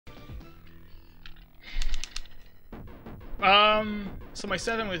So my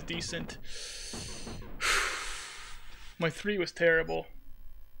 7 was decent. My 3 was terrible.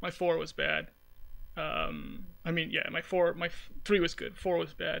 My 4 was bad. I mean, yeah, my 3 was good. 4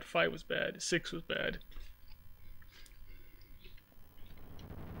 was bad. 5 was bad. 6 was bad.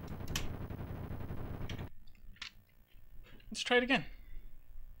 Let's try it again.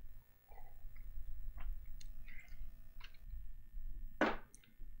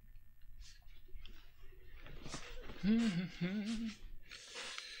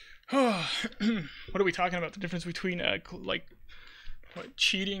 What are we talking about? The difference between like what,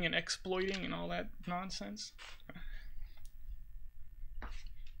 cheating and exploiting and all that nonsense?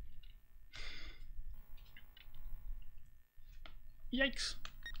 Yikes.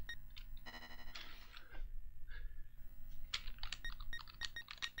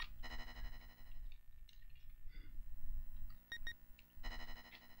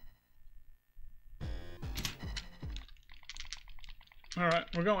 Alright,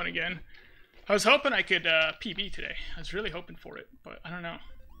 we're going again. I was hoping I could PB today. I was really hoping for it, but I don't know.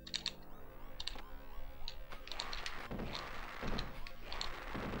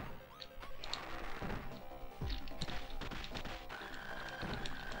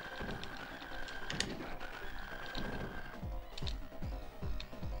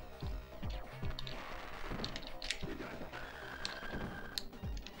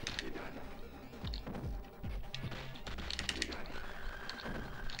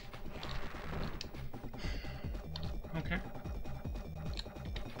 Okay.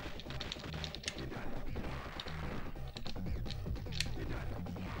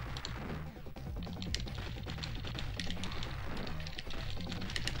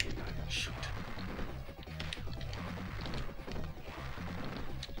 Shoot.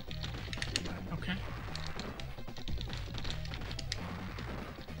 Okay.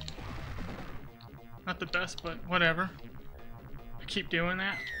 Not the best, but whatever. I keep doing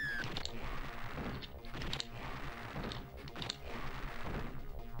that.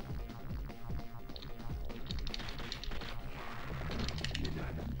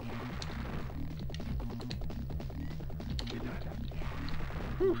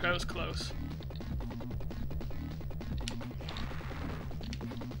 Whew, that was close.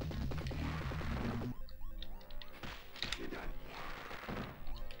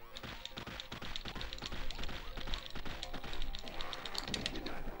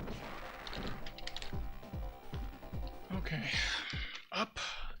 Okay, up.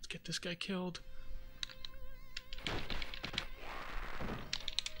 Let's get this guy killed.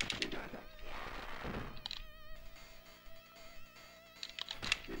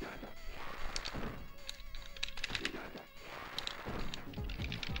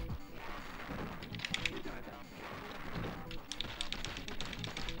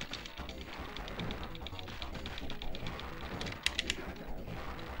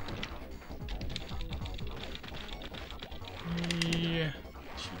 Yeah,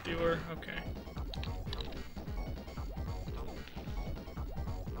 should do her. Okay.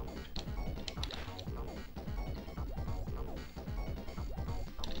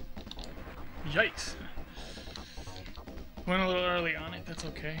 Yikes. Went a little early on it, that's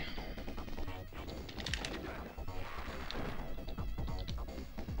okay.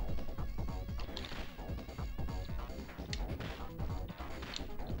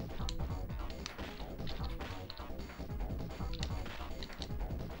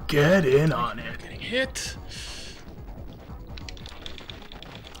 Get in on it. Getting hit.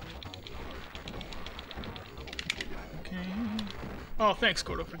 Okay. Oh, thanks,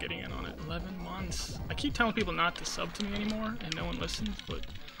 Gordo, for getting in on it. 11 months. I keep telling people not to sub to me anymore, and no one listens, but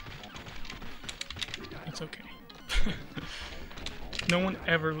it's okay. No one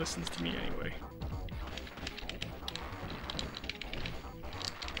ever listens to me anyway.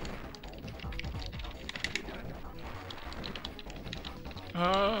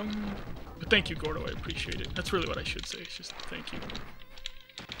 But thank you, Gordo, I appreciate it. That's really what I should say, it's just thank you.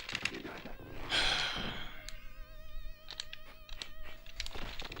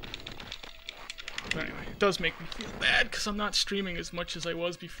 But anyway, it does make me feel bad, because I'm not streaming as much as I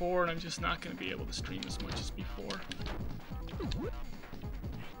was before, and I'm just not going to be able to stream as much as before.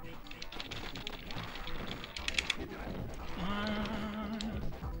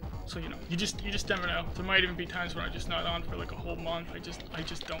 So you know, you just never know. There might even be times when I'm just not on for like a whole month. I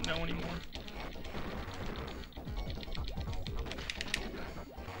just don't know anymore.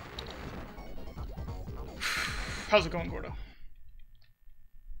 How's it going, Gordo?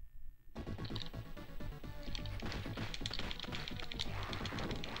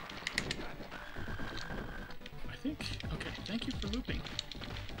 I think, okay, thank you for looping.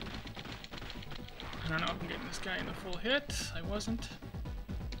 don't know if I'm getting this guy in the full hit. I wasn't.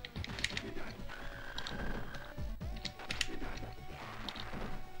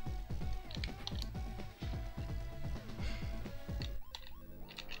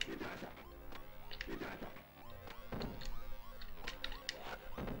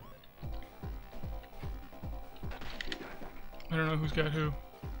 I don't know who's got who.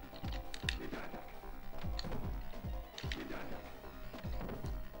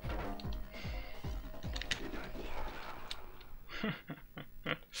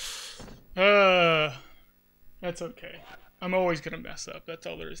 That's okay. I'm always gonna mess up. That's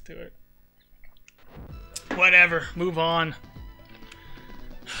all there is to it. Whatever. Move on.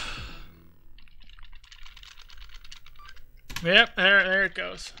 Yep, there it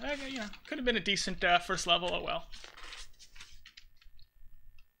goes. You know, could have been a decent first level. Oh well.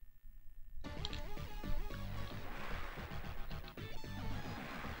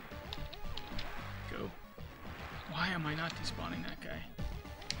 Go. Why am I not despawning that guy?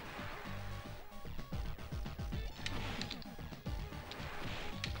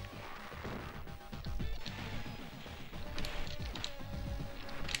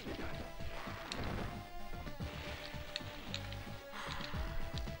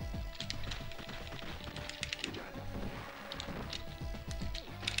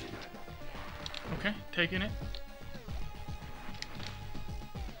 Okay, taking it.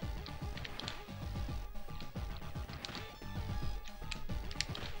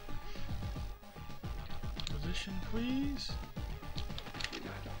 Position, please.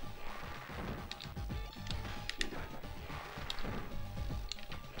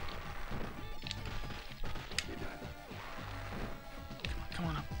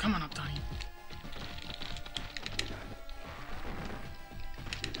 Come on up, Donnie.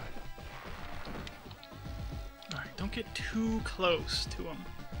 Don't get too close to him.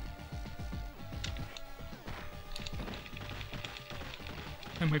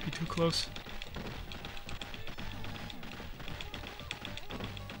 That might be too close.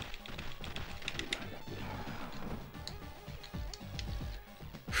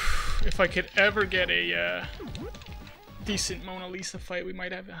 If I could ever get a decent Mona Lisa fight, we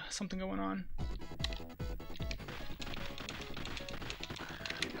might have something going on.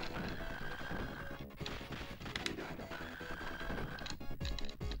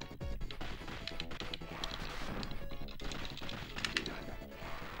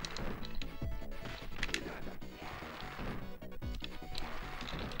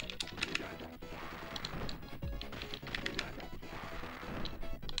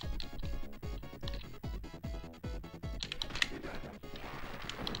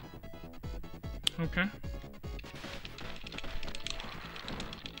 Okay.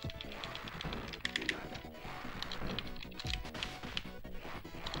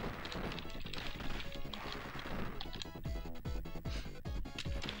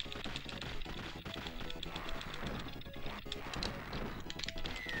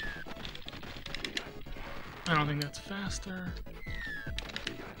 I don't think that's faster,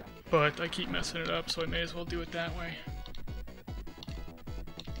 but I keep messing it up, so I may as well do it that way.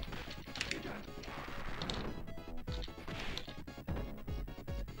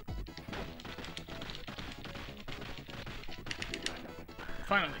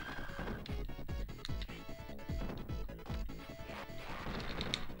 Finally.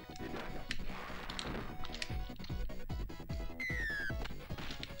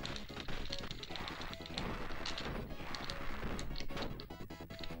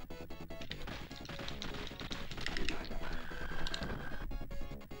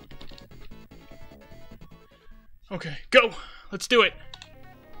 Okay, go! Let's do it!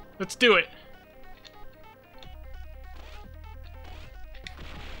 Let's do it!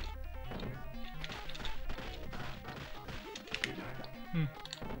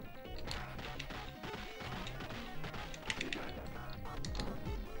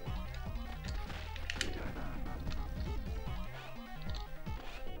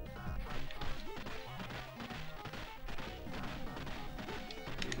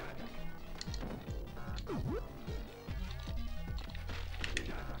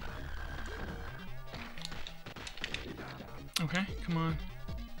 Okay, come on.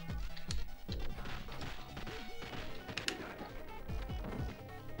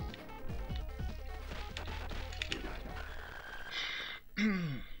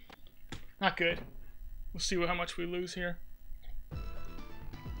 Not good. We'll see how much we lose here.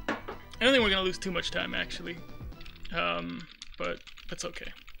 I don't think we're gonna lose too much time, actually. But that's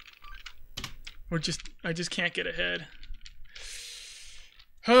okay. I just can't get ahead.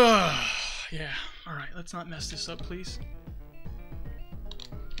 Yeah. Alright, let's not mess this up, please.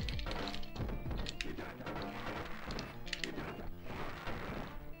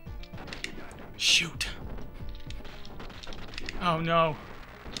 Shoot. Oh no.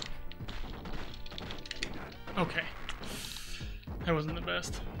 Okay. That wasn't the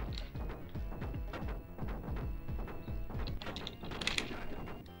best.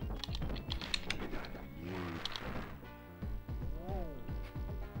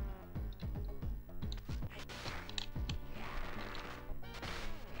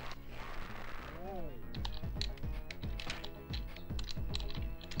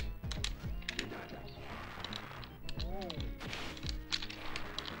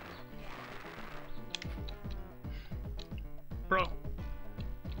 Bro.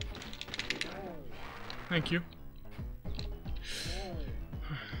 Thank you.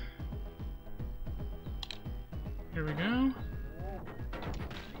 Here we go.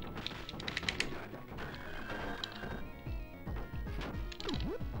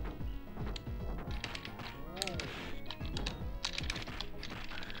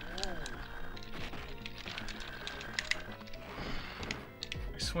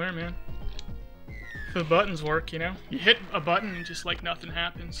 I swear, man. If the buttons work, you know? You hit a button and just like nothing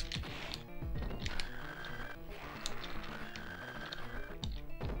happens.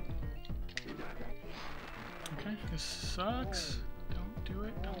 Okay, this sucks. Don't do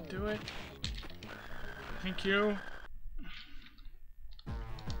it, don't do it. Thank you.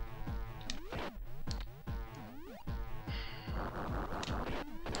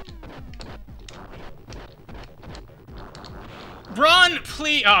 Run,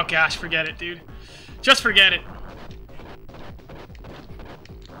 please! Oh gosh, forget it, dude. Just forget it.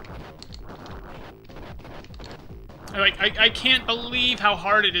 I can't believe how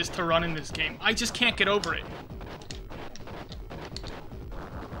hard it is to run in this game. I just can't get over it.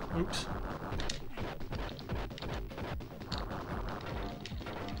 Oops.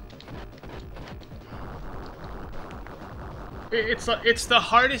 It's the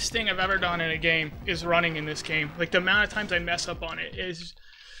hardest thing I've ever done in a game is running in this game. Like the amount of times I mess up on it is,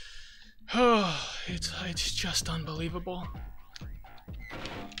 oh, it's just unbelievable.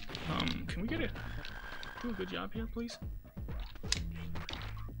 Can we get it? Do a good job here, please.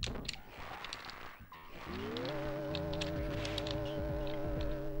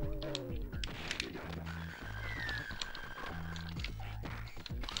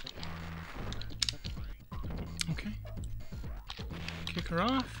 Okay. Kick her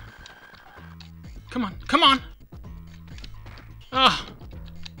off. Come on, come on! Ah!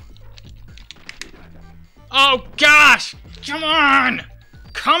 Oh gosh! Come on!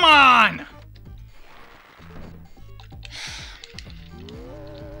 Come on!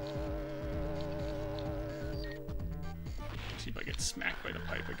 See if I get smacked by the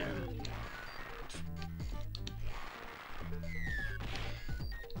pipe again.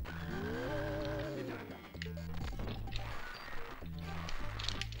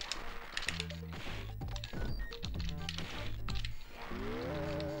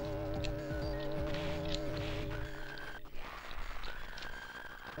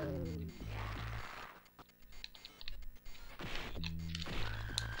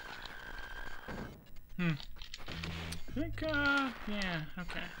 I think, yeah,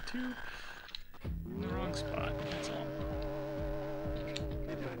 okay. 2 in the wrong spot, that's all.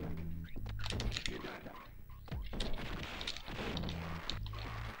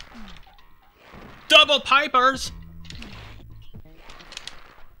 Double pipers!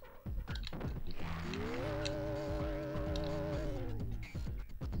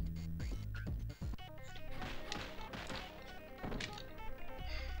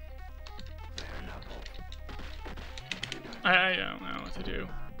 I don't know what to do.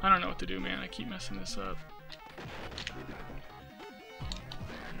 I don't know what to do, man. I keep messing this up.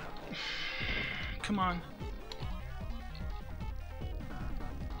 Come on.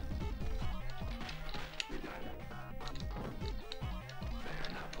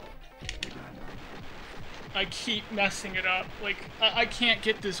 I keep messing it up. Like, I can't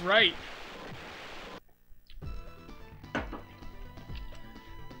get this right.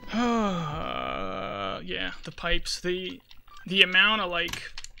 Yeah, the pipes. The amount of,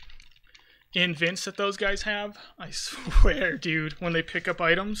 like, invents that those guys have, I swear, dude, when they pick up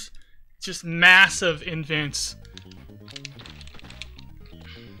items, just massive invents.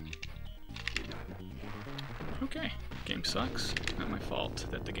 Okay, game sucks. Not my fault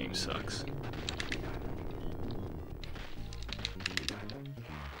that the game sucks.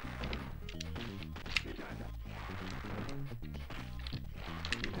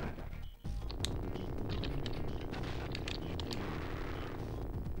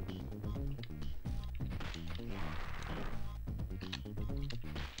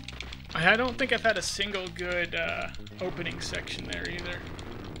 I don't think I've had a single good opening section there either.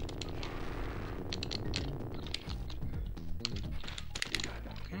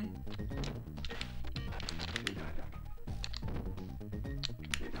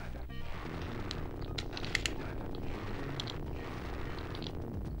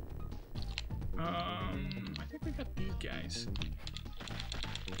 guys.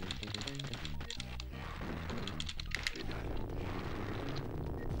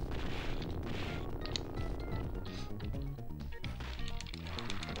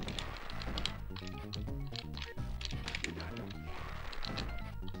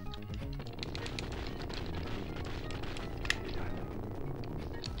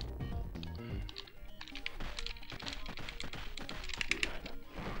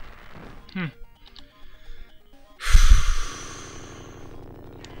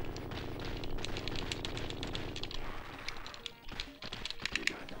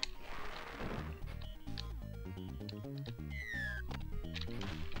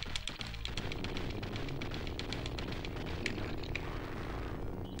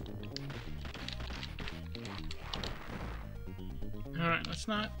 Alright, let's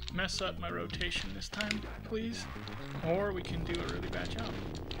not mess up my rotation this time, please. Or we can do a really bad job.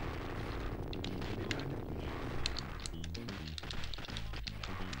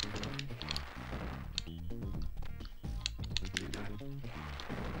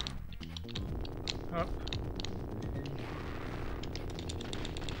 Up.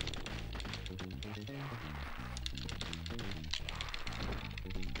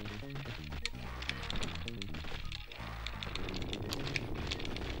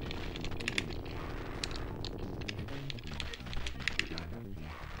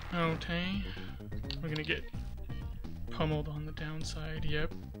 Okay, we're gonna get pummeled on the downside,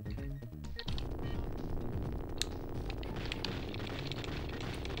 yep.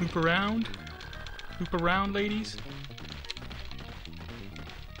 Loop around, ladies.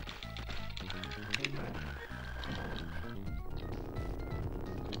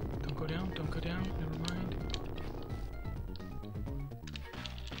 Don't go down, never mind.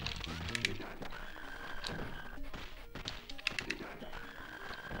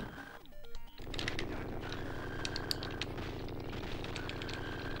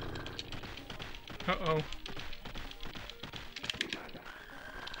 Uh-oh.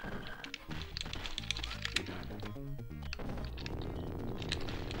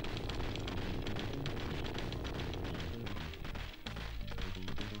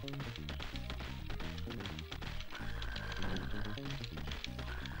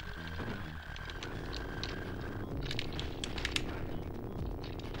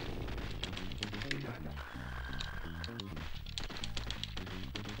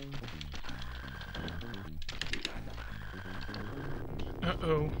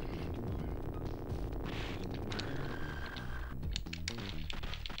 Uh-oh.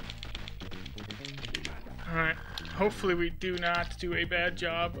 Alright, hopefully we do not do a bad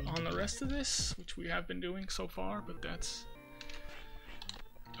job on the rest of this, which we have been doing so far, but that's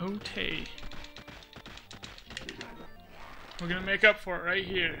okay. We're gonna make up for it right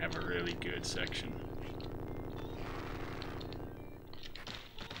here, have a really good section.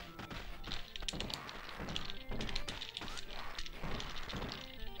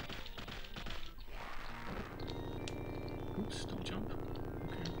 Oops, don't jump.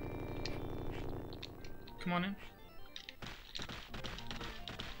 Okay. Come on in.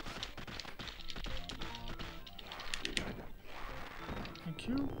 Thank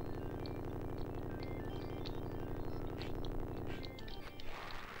you.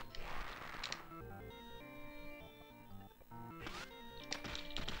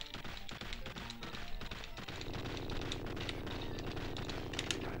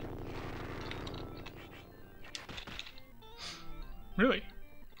 Really?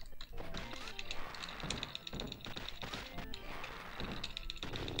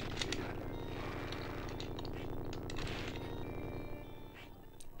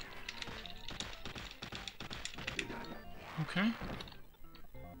 Okay.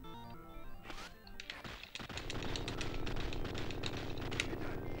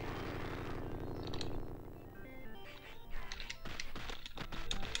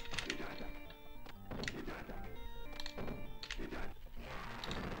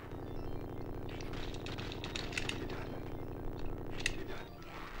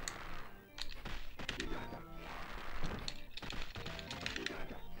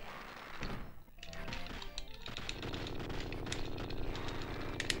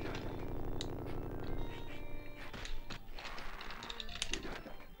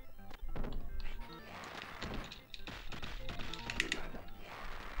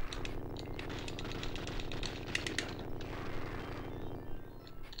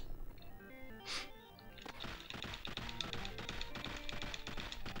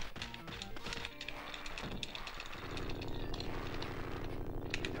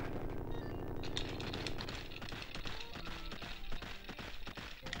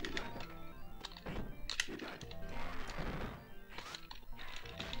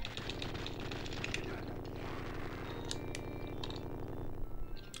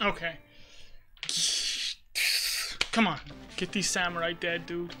 Okay. Come on. Get these samurai dead,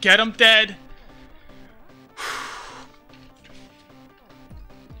 dude. Get them dead.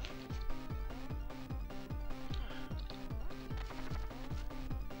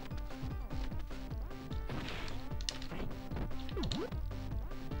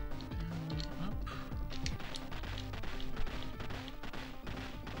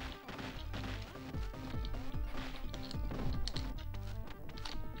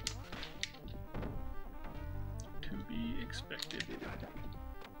 Expected.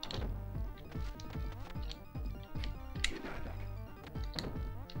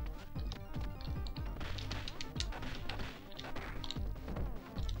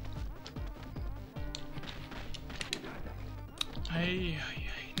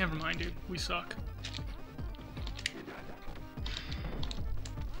 Never mind, dude. We suck.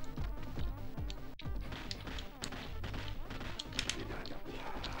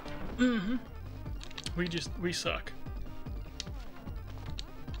 We suck.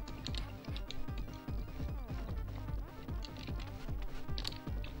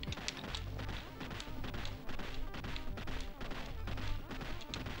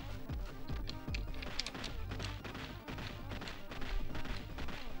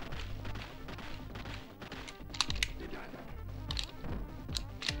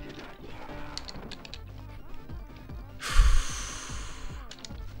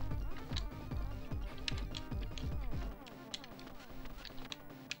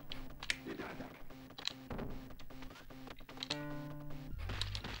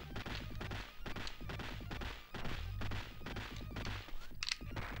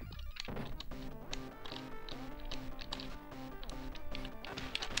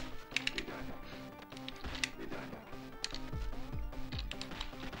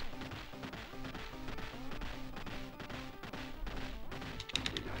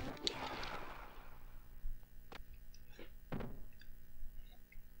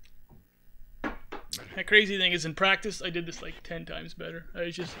 The crazy thing is, in practice, I did this like 10 times better. I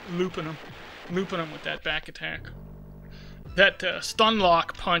was just looping them with that back attack. That stun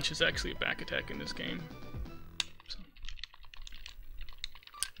lock punch is actually a back attack in this game. So,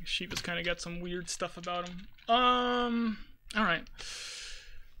 Shiva's kind of got some weird stuff about him. All right,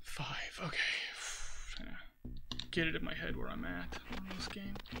 5. Okay, trying to get it in my head where I'm at in this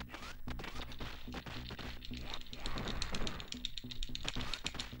game.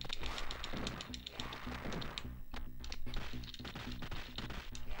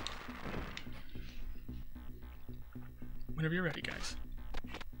 Whenever you're ready, guys.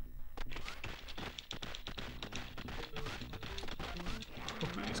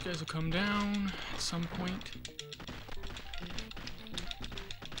 Hopefully these guys will come down at some point.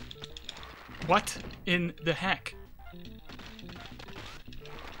 What in the heck?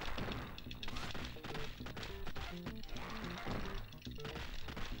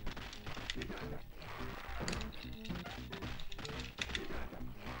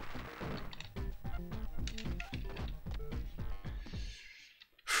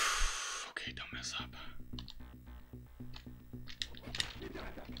 Up.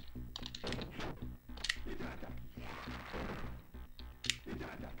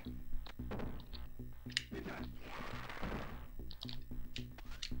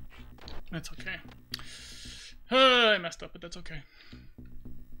 That's okay. I messed up, but that's okay.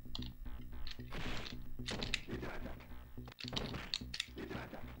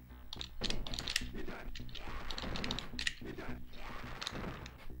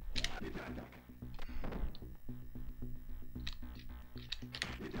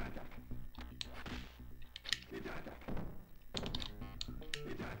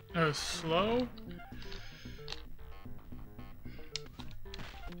 Oh, slow?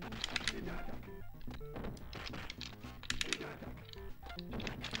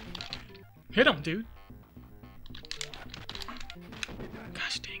 Hit him, dude.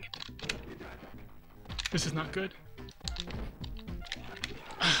 Gosh dang it. This is not good.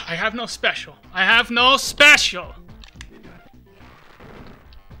 I have no special. I have no special!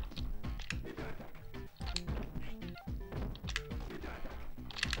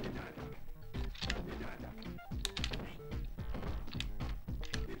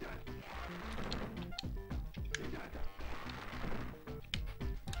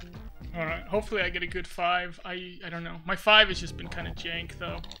 Alright, hopefully I get a good 5. I don't know. My 5 has just been kind of jank,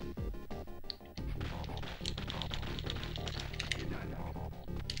 though.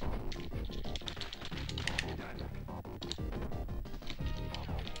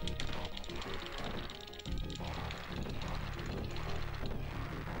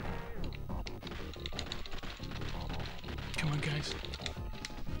 Come on, guys.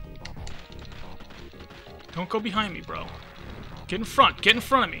 Don't go behind me, bro. Get in front. Get in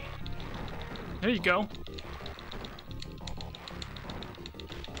front of me. There you go.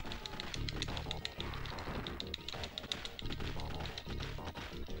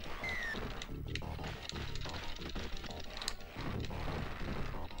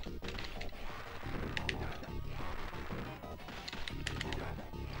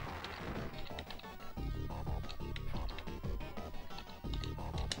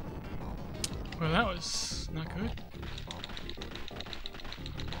 Well, that was not good.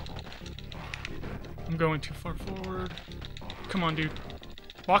 I'm going too far forward. Come on, dude.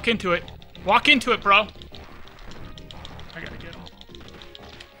 Walk into it. Walk into it, bro. I gotta get him.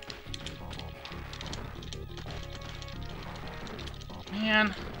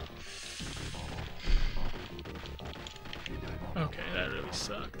 Man. Okay, that really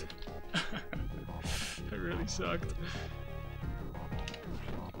sucked. That really sucked.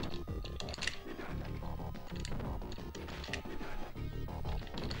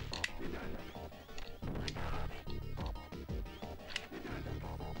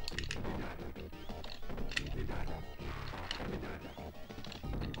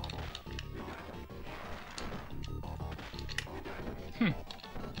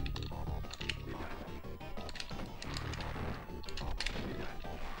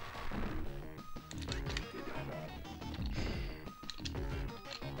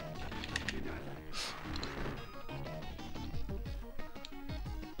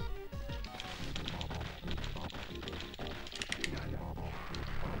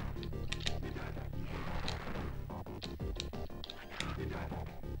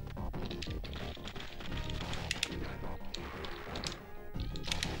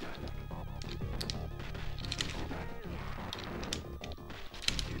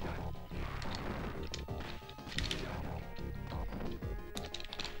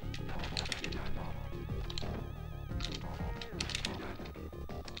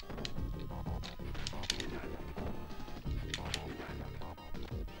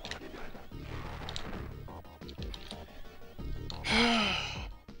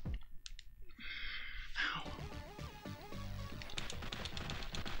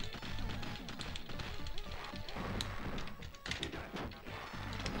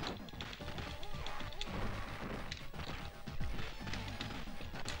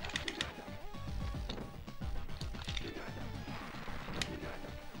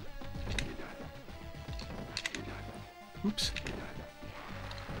 Oops.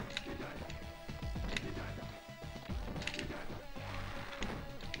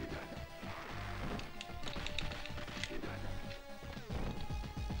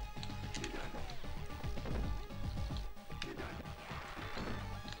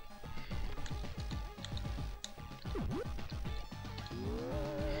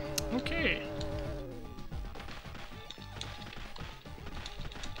 Okay.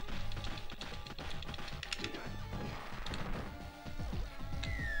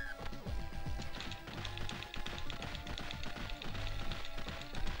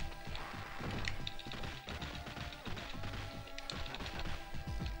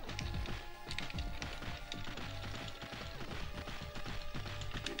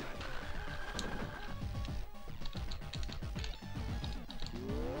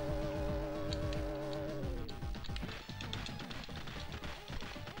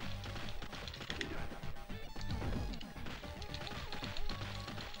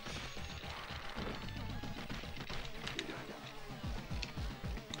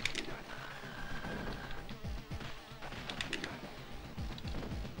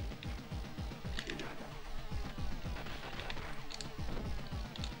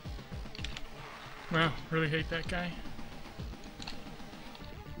 Wow, really hate that guy.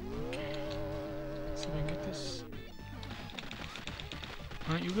 Okay. See if I can get this.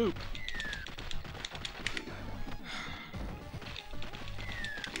 Why don't you loop?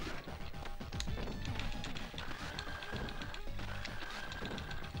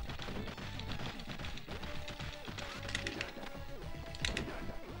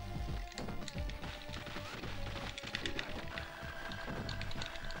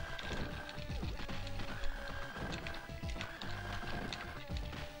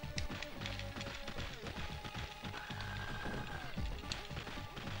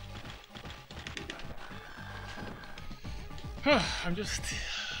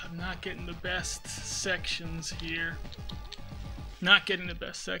 I'm not getting the best sections here. Not getting the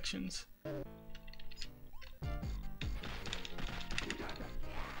best sections.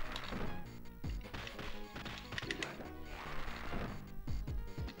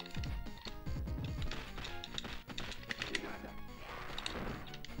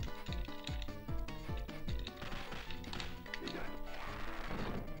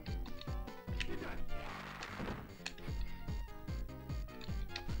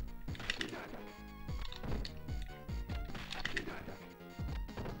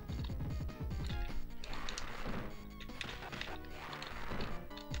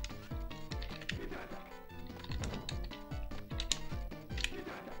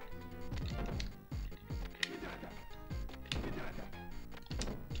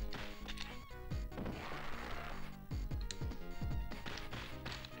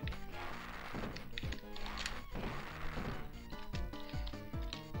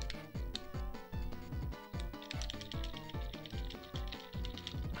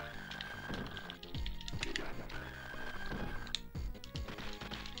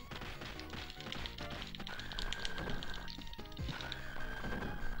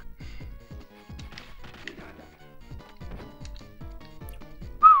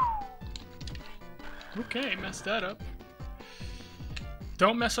 Okay, messed that up.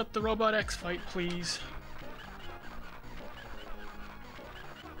 Don't mess up the Robot X fight, please.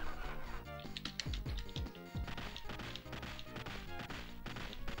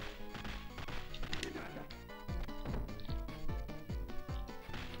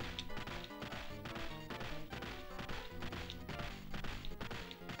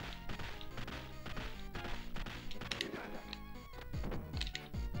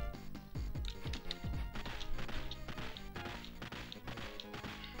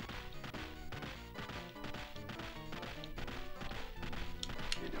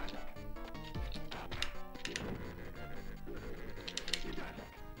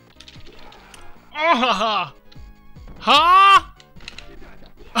 Oh, ha ha! Ha!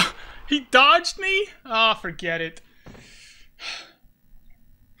 He dodged me? Oh, forget it.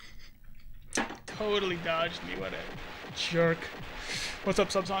 Totally dodged me. What a jerk. What's up,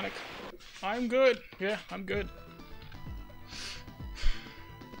 Subsonic? I'm good. Yeah, I'm good.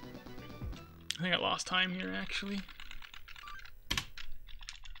 I think I lost time here, actually.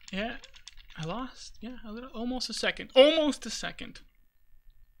 Yeah, I lost. Yeah, a little, almost a second. Almost a second.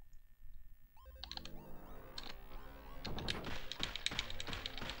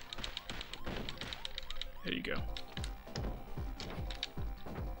 There you go.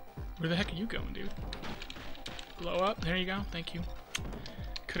 Where the heck are you going, dude? Blow up. There you go. Thank you.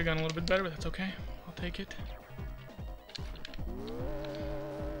 Could have gone a little bit better, but that's okay. I'll take it.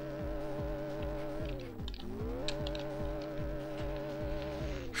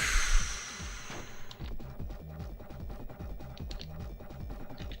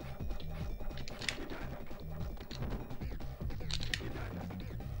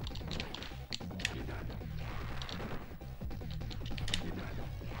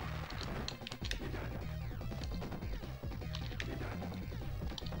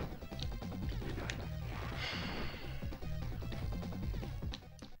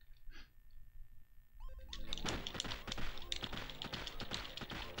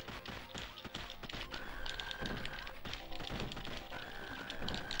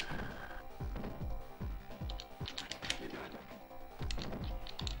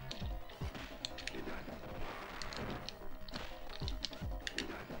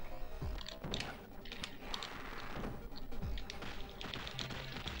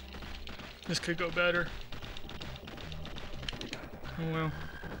 This could go better. Oh well.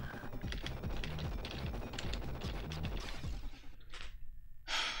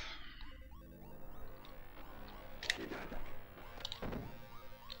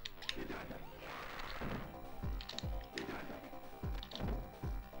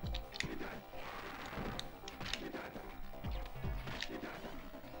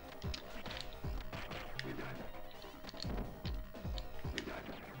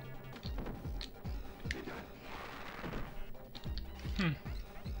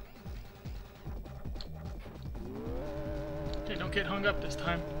 Okay, don't get hung up this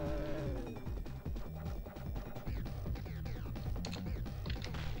time.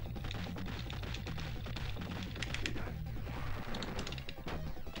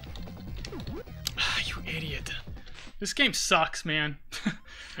 Ah, you idiot. This game sucks, man.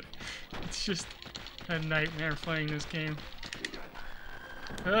 It's just a nightmare playing this game.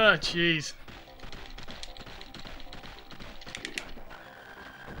 Oh, jeez.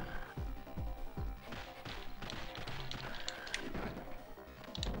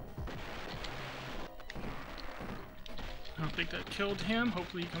 I don't think that killed him.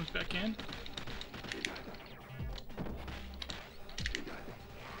 Hopefully he comes back in.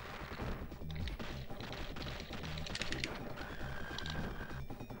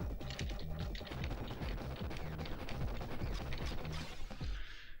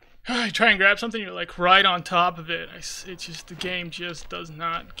 You try and grab something, you're like right on top of it. It's just, the game just does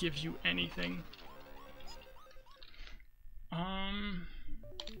not give you anything.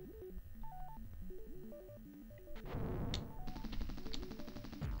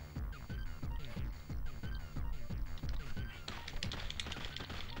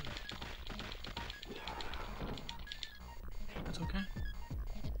 That's okay.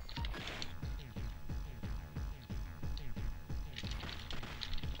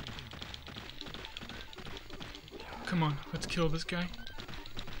 Come on, let's kill this guy.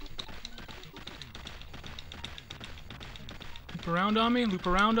 Loop around on me, loop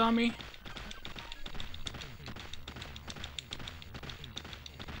around on me.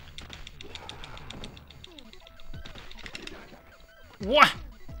 What?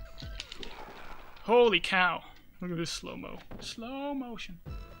 Holy cow. Look at this slow-mo. Slow motion.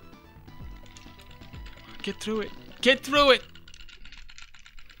 Get through it. Get through it!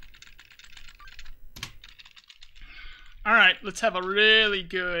 Alright, let's have a really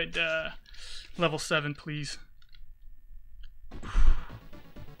good level 7, please.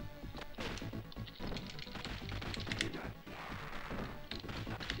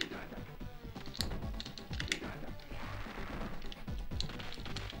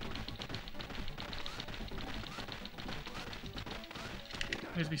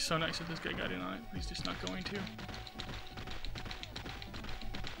 It'd be so nice if this guy got in on it, but he's just not going to.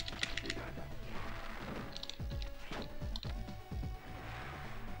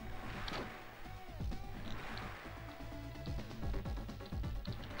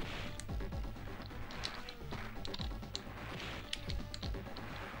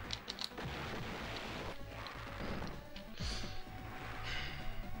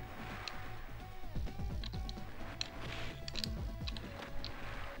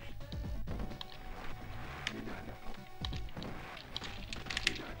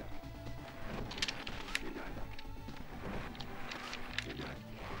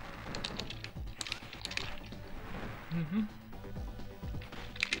 Mm-hmm.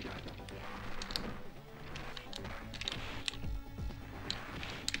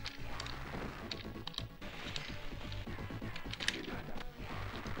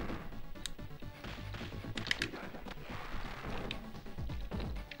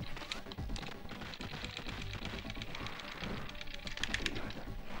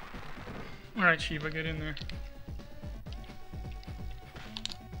 All right, Shiva, get in there.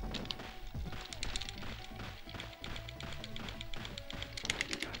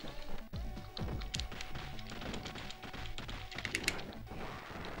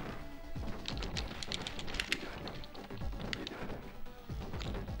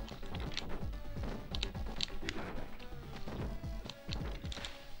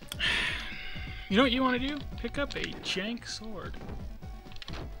 You know what you want to do? Pick up a jank sword.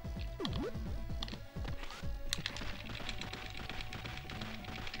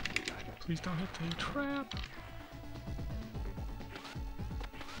 Please don't hit the trap.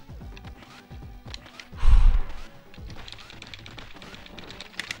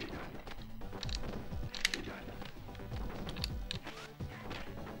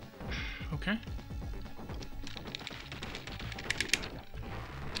 Okay.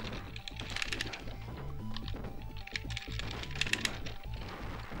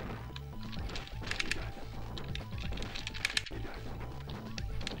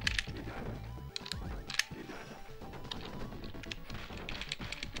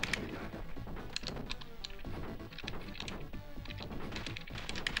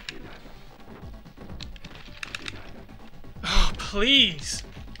 Oh, please.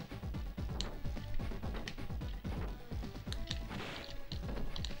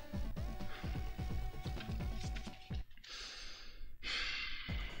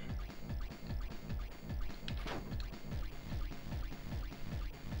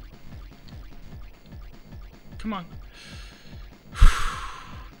 Come on.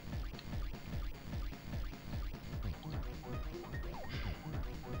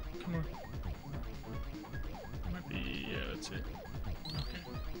 Come on. Might be, yeah, that's it. Okay.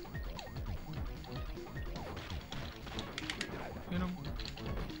 Hit them.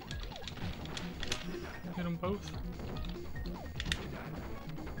 Hit them both.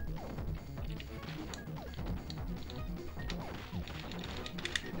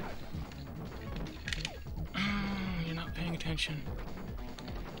 You're not paying attention.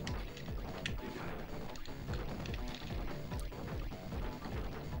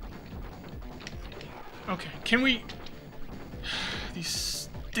 Okay, can we... These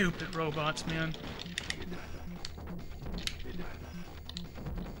stupid robots, man.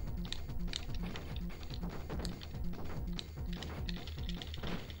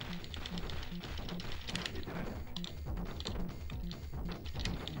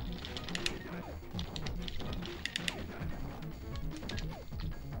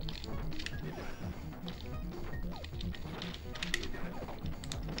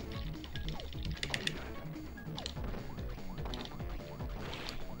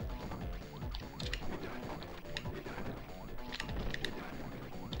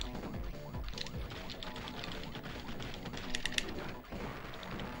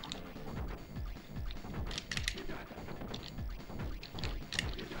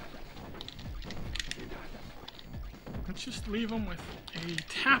 Let's just leave them with a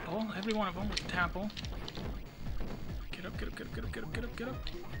tapple. Every one of them with a tapple. Get up, get up, get up, get up, get up, get up, get up.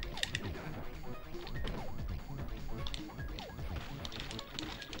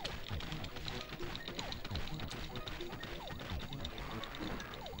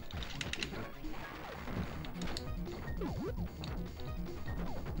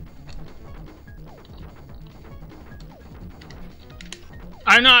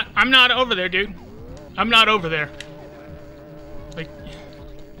 I'm not over there, dude. I'm not over there. Like...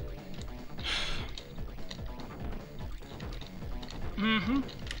 Mm-hmm.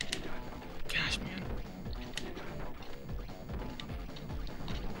 Gosh, man.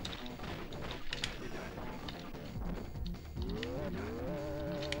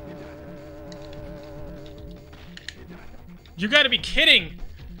 You gotta be kidding!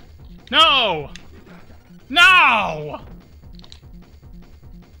 No! No!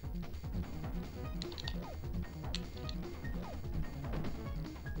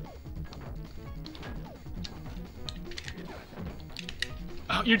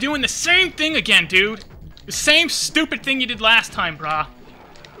 Oh, you're doing the same thing again, dude! The same stupid thing you did last time, brah.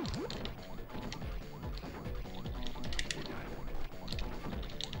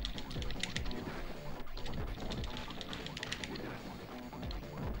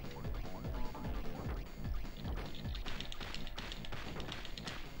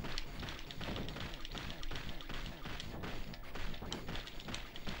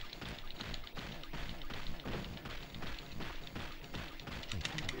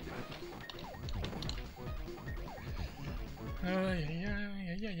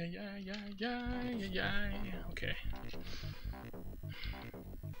 Okay.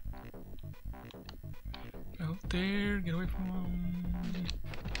 Out there, get away from him.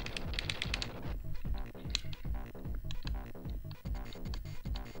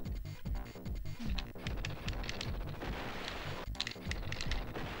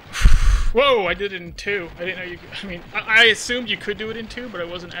 Whoa, I did it in 2. I didn't know you could, I mean, I assumed you could do it in 2, but I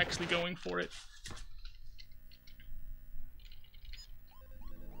wasn't actually going for it.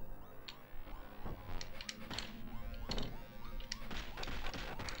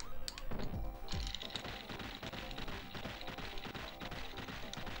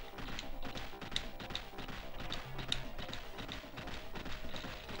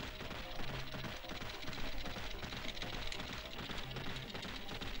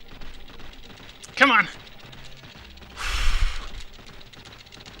 Come on!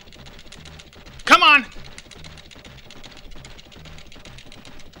 Come on!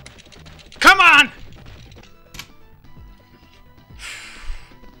 Come on!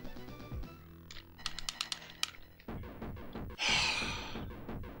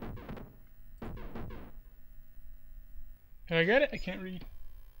 Can I get it? I can't read.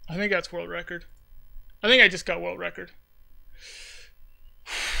 I think that's world record. I think I just got world record.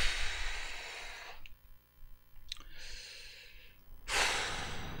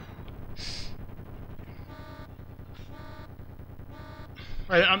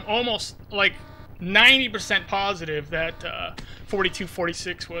 I'm almost like 90% positive that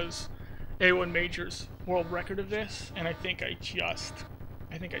 4246 was A1 Major's world record of this, and I think I just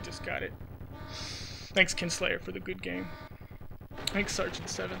got it. Thanks Kinslayer for the good game. Thanks Sergeant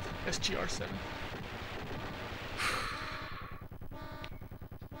 7th, SGR 7.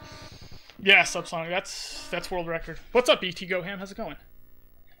 Yeah, Subsonic, that's world record. What's up, ET Goham? How's it going?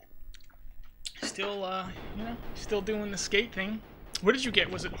 Still, you know, still doing the skate thing. What did you get?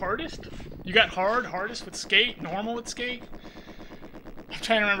 Was it hardest? You got hardest with skate, normal with skate? I'm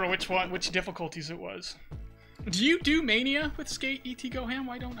trying to remember which difficulties it was. Do you do Mania with skate, ET Goham?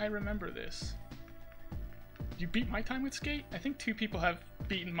 Why don't I remember this? You beat my time with skate? I think 2 people have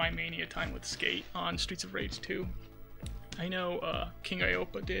beaten my Mania time with skate on Streets of Rage 2. I know King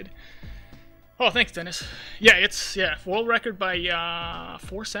Iopa did. Oh, thanks, Dennis. Yeah, it's world record by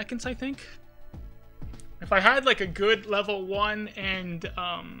 4 seconds, I think. If I had like a good level 1 and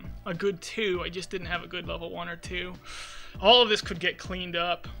a good 2, I just didn't have a good level 1 or 2. All of this could get cleaned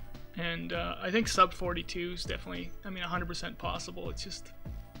up, and I think sub 42 is definitely, I mean, 100% possible. It's just,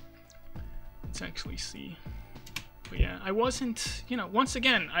 let's actually see. But yeah, I wasn't, you know, once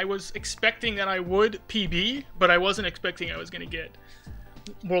again, I was expecting that I would PB, but I wasn't expecting I was going to get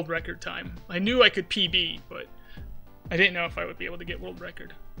world record time. I knew I could PB, but I didn't know if I would be able to get world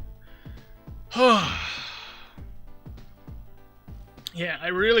record. Yeah, I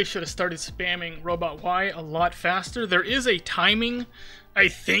really should have started spamming Robot Y a lot faster. There is a timing, I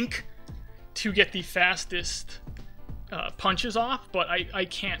think, to get the fastest punches off, but I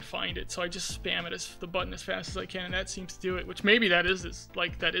can't find it, so I just spam it the button as fast as I can, and that seems to do it. Which maybe that is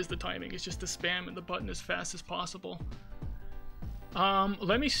the timing. It's just to spam and the button as fast as possible.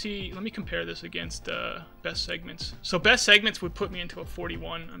 Let me see. Let me compare this against best segments. So best segments would put me into a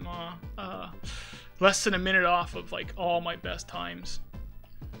 41. I'm less than a minute off of like all my best times.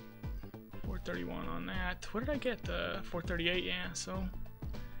 431 on that. What did I get? 438. Yeah. So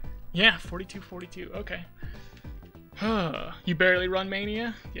yeah, 42. Okay. You barely run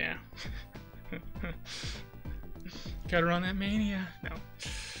Mania? Yeah. Gotta run that Mania. No.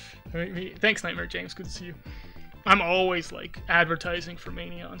 Thanks, Nightmare James. Good to see you. I'm always like advertising for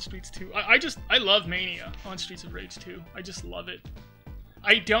Mania on Streets 2. I love Mania on Streets of Rage 2. I just love it.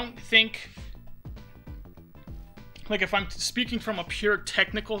 I don't think, like, if I'm speaking from a pure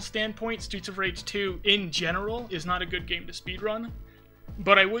technical standpoint, Streets of Rage 2 in general is not a good game to speedrun.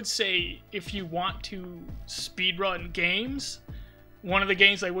 But I would say if you want to speedrun games, one of the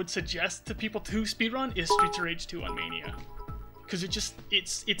games I would suggest to people to speedrun is Streets of Rage 2 on Mania. Because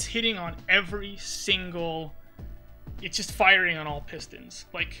it's hitting on every single, it's just firing on all pistons.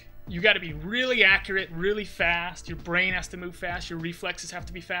 Like, you got to be really accurate, really fast. Your brain has to move fast. Your reflexes have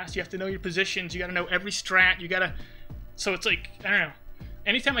to be fast. You have to know your positions. You got to know every strat. You got to... So it's like, I don't know.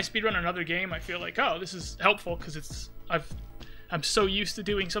 Anytime I speedrun another game, I feel like, oh, this is helpful because I'm so used to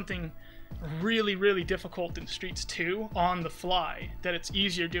doing something really, really difficult in Streets 2 on the fly that it's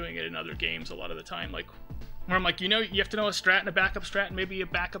easier doing it in other games a lot of the time. Like, where I'm like, you know, you have to know a strat and a backup strat and maybe a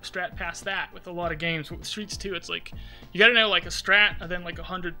backup strat past that with a lot of games. But with Streets 2, it's like, you gotta know like a strat and then like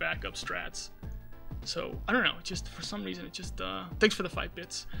 100 backup strats. So, I don't know, it just, for some reason, it just, thanks for the 5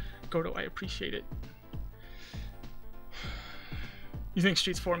 bits, Gordo, I appreciate it. You think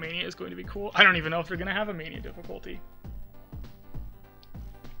Streets 4 Mania is going to be cool? I don't even know if they're gonna have a Mania difficulty.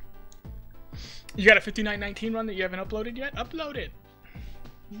 You got a 5919 run that you haven't uploaded yet? Upload it!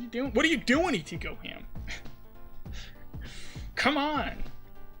 What are you doing? What are you doing, E.T. Goham? Come on!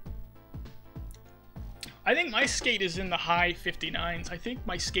 I think my skate is in the high 59s. I think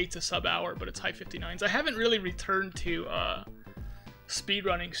my skate's a sub-hour, but it's high 59s. I haven't really returned to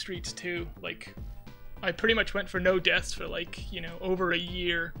speedrunning Streets 2. Like, I pretty much went for no deaths for, like, you know, over a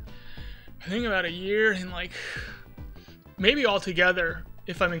year. I think about a year and, like, maybe altogether,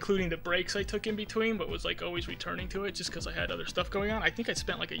 if I'm including the breaks I took in between, but was, like, always returning to it just because I had other stuff going on. I think I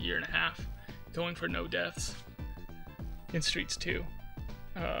spent, like, a year and a half going for no deaths in Streets 2.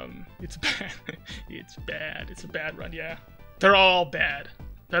 It's bad. It's bad. It's a bad run, yeah. They're all bad.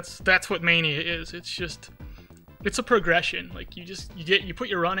 That's what Mania is. It's just, it's a progression. Like, you put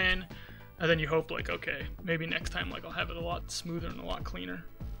your run in, and then you hope, like, okay, maybe next time, like, I'll have it a lot smoother and a lot cleaner.